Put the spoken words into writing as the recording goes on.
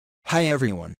Hi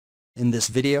everyone. In this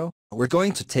video, we're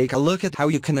going to take a look at how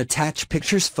you can attach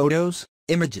pictures, photos,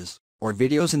 images, or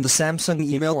videos in the Samsung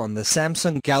email on the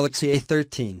Samsung Galaxy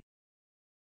A13.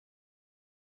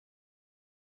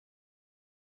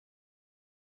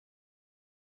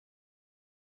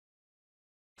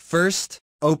 First,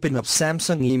 open up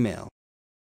Samsung email.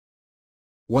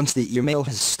 Once the email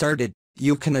has started,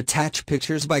 you can attach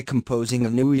pictures by composing a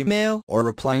new email or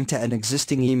replying to an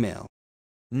existing email.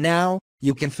 Now,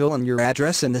 you can fill in your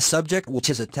address in the subject, which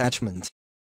is attachment.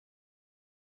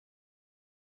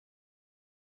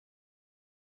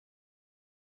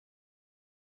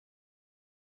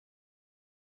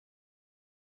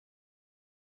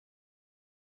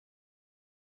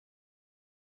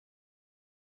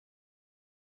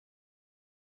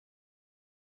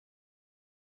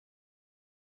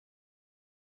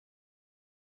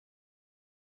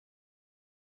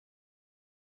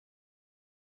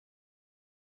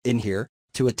 In here,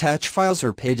 to attach files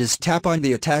or pages, tap on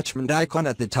the attachment icon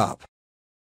at the top.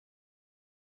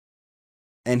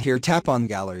 And here tap on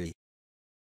Gallery.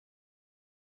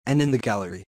 And in the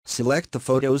gallery, select the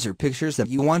photos or pictures that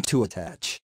you want to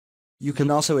attach. You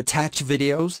can also attach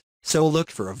videos, so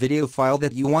look for a video file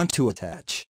that you want to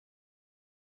attach.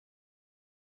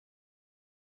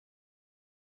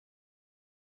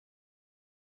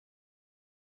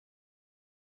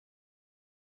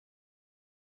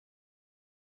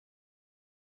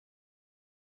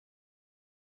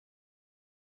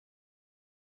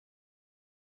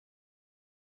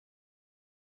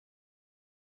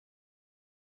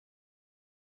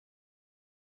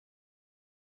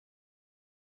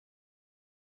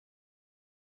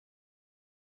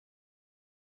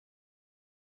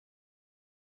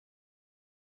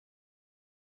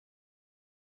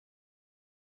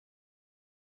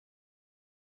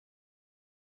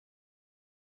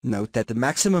 Note that the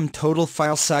maximum total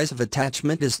file size of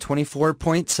attachment is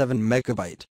 24.7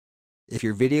 MB. If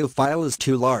your video file is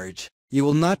too large, you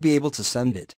will not be able to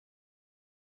send it.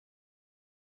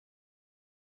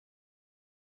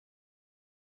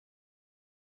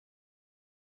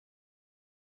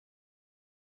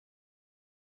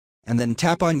 And then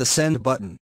tap on the send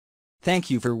button. Thank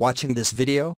you for watching this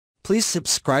video. Please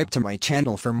subscribe to my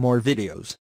channel for more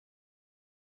videos.